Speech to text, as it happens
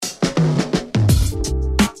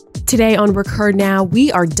Today on Recur Now,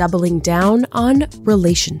 we are doubling down on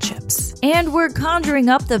relationships. And we're conjuring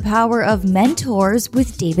up the power of mentors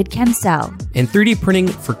with David Cancel. And 3D printing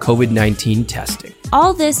for COVID-19 testing.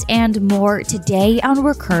 All this and more today on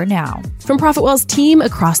Recur Now. From ProfitWell's team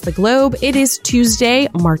across the globe, it is Tuesday,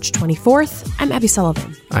 March 24th. I'm Abby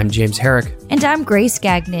Sullivan. I'm James Herrick. And I'm Grace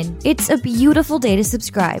Gagnon. It's a beautiful day to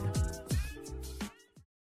subscribe.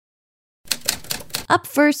 Up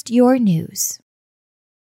first, your news.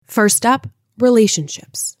 First up,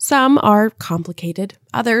 relationships. Some are complicated,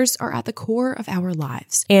 others are at the core of our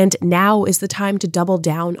lives. And now is the time to double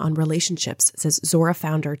down on relationships, says Zuora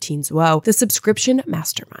founder Teens Woe, the subscription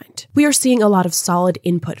mastermind. We are seeing a lot of solid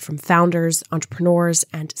input from founders, entrepreneurs,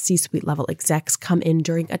 and C-suite level execs come in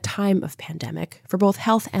during a time of pandemic for both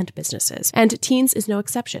health and businesses, and Teens is no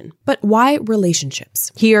exception. But why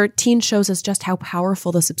relationships? Here, Teens shows us just how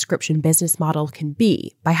powerful the subscription business model can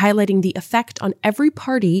be by highlighting the effect on every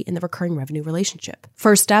party in the recurring revenue relationship.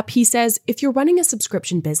 First up, he says, if you're running a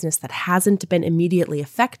subscription business that hasn't been immediately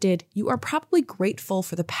affected, you are probably grateful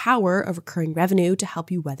for the power of recurring revenue to help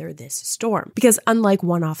you weather this storm. Because unlike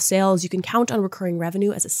one-off sales, you can count on recurring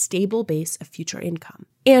revenue as a stable base of future income.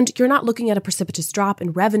 And you're not looking at a precipitous drop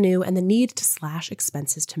in revenue and the need to slash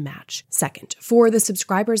expenses to match. Second, for the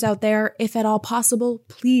subscribers out there, if at all possible,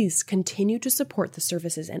 please continue to support the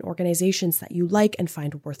services and organizations that you like and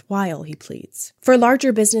find worthwhile, he pleads. For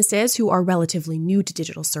larger businesses who are relatively new to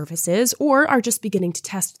digital services or are just beginning to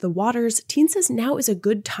test the waters, Teens says now is a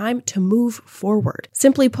good time to move forward.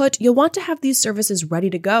 Simply put, you'll want to have these services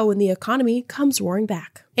ready to go when the economy comes roaring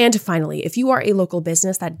back. And finally, if you are a local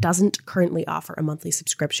business that doesn't currently offer a monthly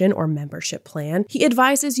subscription or membership plan, he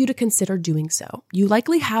advises you to consider doing so. You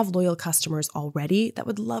likely have loyal customers already that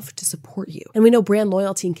would love to support you. And we know brand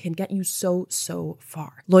loyalty can get you so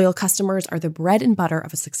far. Loyal customers are the bread and butter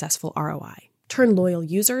of a successful ROI. Turn loyal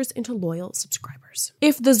users into loyal subscribers.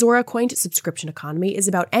 If the Zuora Coined subscription economy is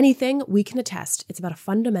about anything, we can attest it's about a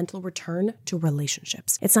fundamental return to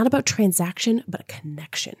relationships. It's not about transaction, but a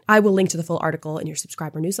connection. I will link to the full article in your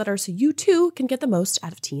subscriber newsletter so you too can get the most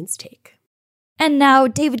out of Teens Take. And now,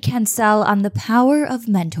 David Cancel on the power of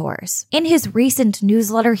mentors. In his recent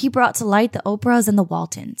newsletter, he brought to light the Oprahs and the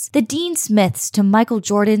Waltons, the Dean Smiths to Michael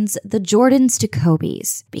Jordans, the Jordans to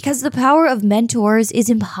Kobe's. Because the power of mentors is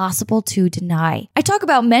impossible to deny. I talk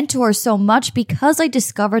about mentors so much because I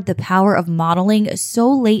discovered the power of modeling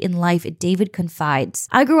so late in life, David confides.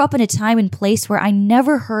 I grew up in a time and place where I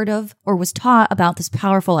never heard of or was taught about this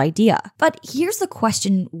powerful idea. But here's the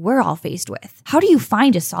question we're all faced with. How do you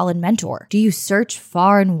find a solid mentor? Do you search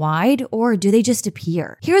far and wide, or do they just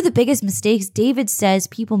appear? Here are the biggest mistakes David says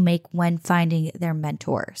people make when finding their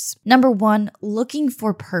mentors. Number 1, looking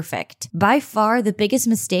for perfect. By far, the biggest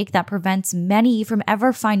mistake that prevents many from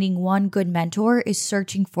ever finding one good mentor is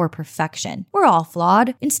searching for perfection. We're all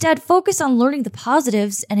flawed. Instead, focus on learning the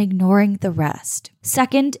positives and ignoring the rest.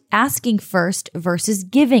 Second, asking first versus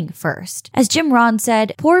giving first. As Jim Rohn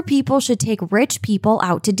said, poor people should take rich people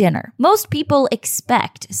out to dinner. Most people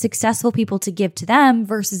expect successful people to give to them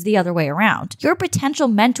versus the other way around. Your potential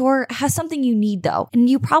mentor has something you need though, and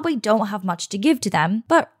you probably don't have much to give to them,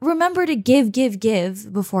 but remember to give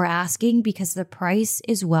before asking because the price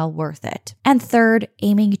is well worth it. And third,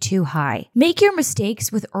 aiming too high. Make your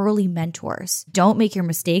mistakes with early mentors. Don't make your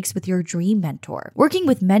mistakes with your dream mentor. Working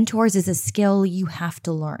with mentors is a skill you have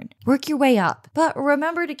to learn. Work your way up, but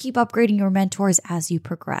remember to keep upgrading your mentors as you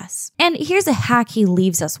progress. And here's a hack he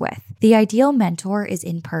leaves us with. The ideal mentor is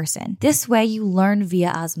in person. This way you learn via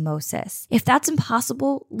osmosis. If that's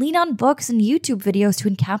impossible, lean on books and YouTube videos to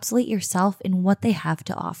encapsulate yourself in what they have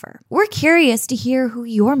to offer. We're curious to hear who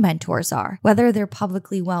your mentors are, whether they're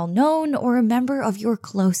publicly well known or a member of your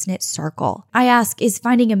close-knit circle. I ask, is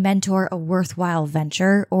finding a mentor a worthwhile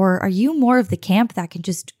venture, or are you more of the camp that can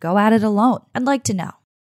just go at it alone? I'd like to know.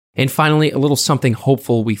 And finally, a little something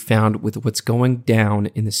hopeful we found with what's going down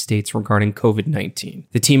in the States regarding COVID-19.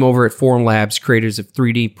 The team over at Formlabs, creators of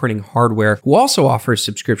 3D printing hardware, who also offer a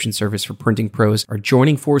subscription service for printing pros, are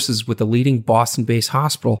joining forces with a leading Boston-based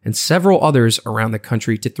hospital and several others around the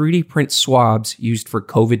country to 3D print swabs used for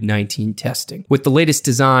COVID-19 testing. With the latest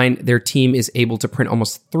design, their team is able to print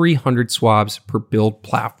almost 300 swabs per build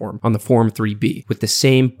platform on the Form 3B with the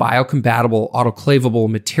same biocompatible autoclavable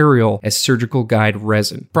material as surgical guide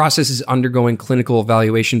resin. process is undergoing clinical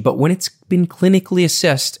evaluation, but when it's been clinically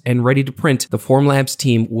assessed and ready to print, the Formlabs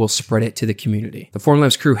team will spread it to the community. The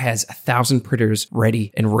Formlabs crew has 1,000 printers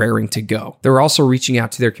ready and raring to go. They're also reaching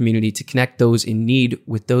out to their community to connect those in need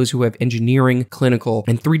with those who have engineering, clinical,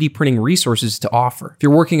 and 3D printing resources to offer. If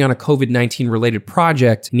you're working on a COVID-19 related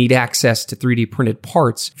project, need access to 3D printed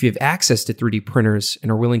parts, if you have access to 3D printers and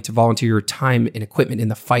are willing to volunteer your time and equipment in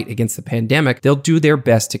the fight against the pandemic, they'll do their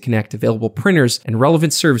best to connect available printers and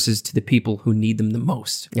relevant services to the people who need them the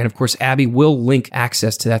most. And of course, Abby will link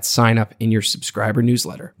access to that sign up in your subscriber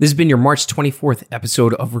newsletter. This has been your March 24th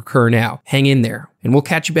episode of Recur Now. Hang in there, and we'll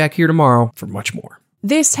catch you back here tomorrow for much more.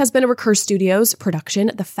 This has been a Recur Studios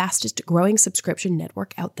production, the fastest growing subscription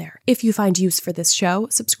network out there. If you find use for this show,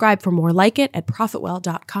 subscribe for more like it at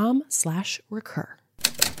profitwell.com/recur.